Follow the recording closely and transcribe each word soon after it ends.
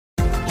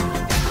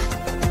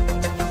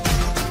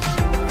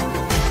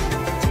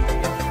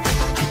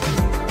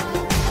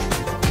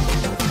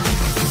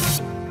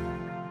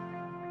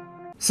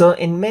So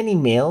in many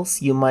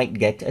mails, you might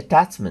get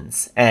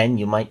attachments and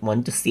you might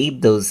want to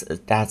save those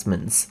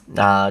attachments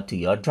to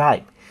your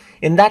drive.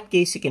 In that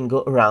case, you can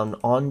go around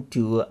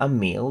onto a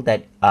mail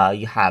that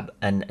you have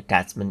an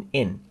attachment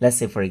in. Let's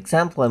say, for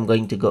example, I'm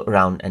going to go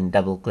around and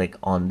double click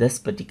on this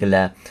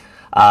particular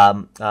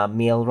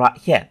mail right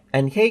here.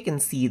 And here you can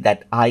see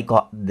that I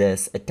got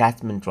this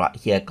attachment right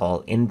here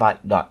called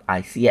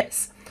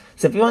invite.ics.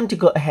 So if you want to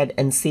go ahead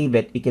and save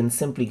it, you can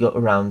simply go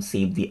around,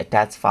 save the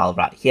attached file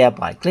right here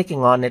by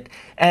clicking on it,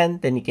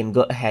 and then you can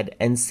go ahead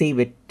and save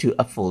it to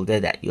a folder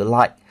that you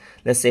like.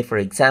 Let's say, for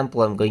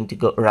example, I'm going to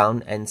go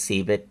around and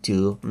save it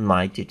to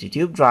my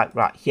YouTube drive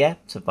right here.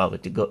 So if I were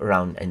to go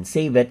around and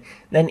save it,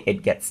 then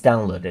it gets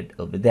downloaded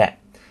over there.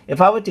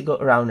 If I were to go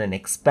around and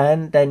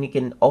expand, then you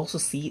can also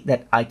see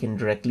that I can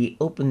directly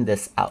open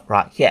this out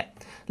right here.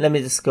 Let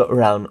me just go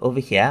around over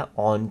here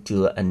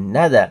onto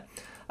another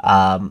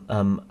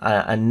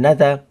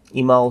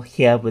email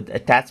here with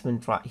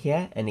attachment right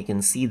here, and you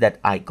can see that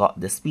I got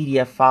this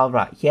PDF file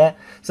right here.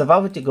 So if I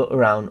were to go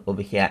around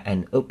over here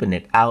and open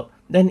it out,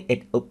 then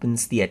it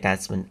opens the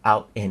attachment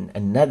out in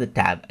another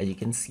tab, as you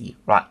can see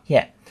right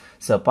here.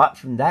 So apart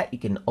from that, you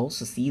can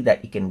also see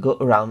that you can go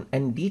around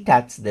and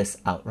detach this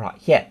out right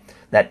here.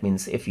 That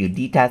means if you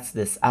detach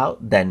this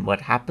out, then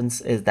what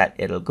happens is that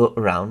it'll go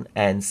around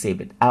and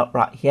save it out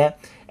right here,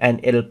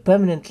 and it'll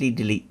permanently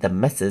delete the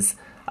message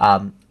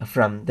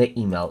from the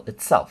email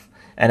itself.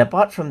 And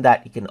apart from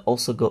that, you can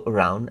also go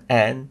around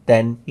and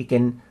then you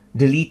can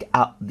delete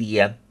out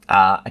the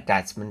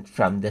attachment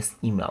from this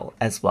email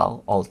as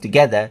well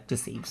altogether to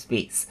save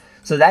space.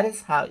 So that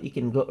is how you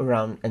can go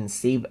around and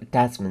save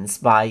attachments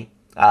by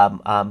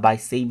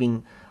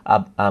saving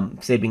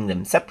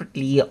them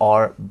separately,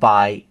 or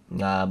by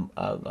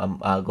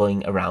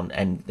going around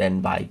and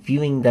then by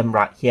viewing them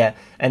right here.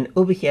 And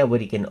over here, what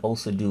you can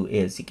also do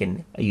is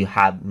you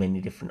have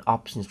many different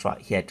options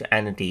right here to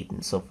annotate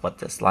and so forth,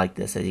 just like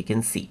this, as you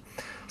can see.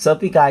 So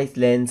hope you guys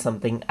learned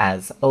something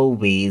as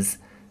always,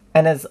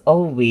 and as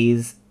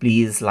always,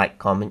 please like,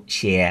 comment,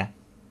 share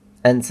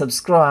and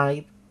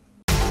subscribe.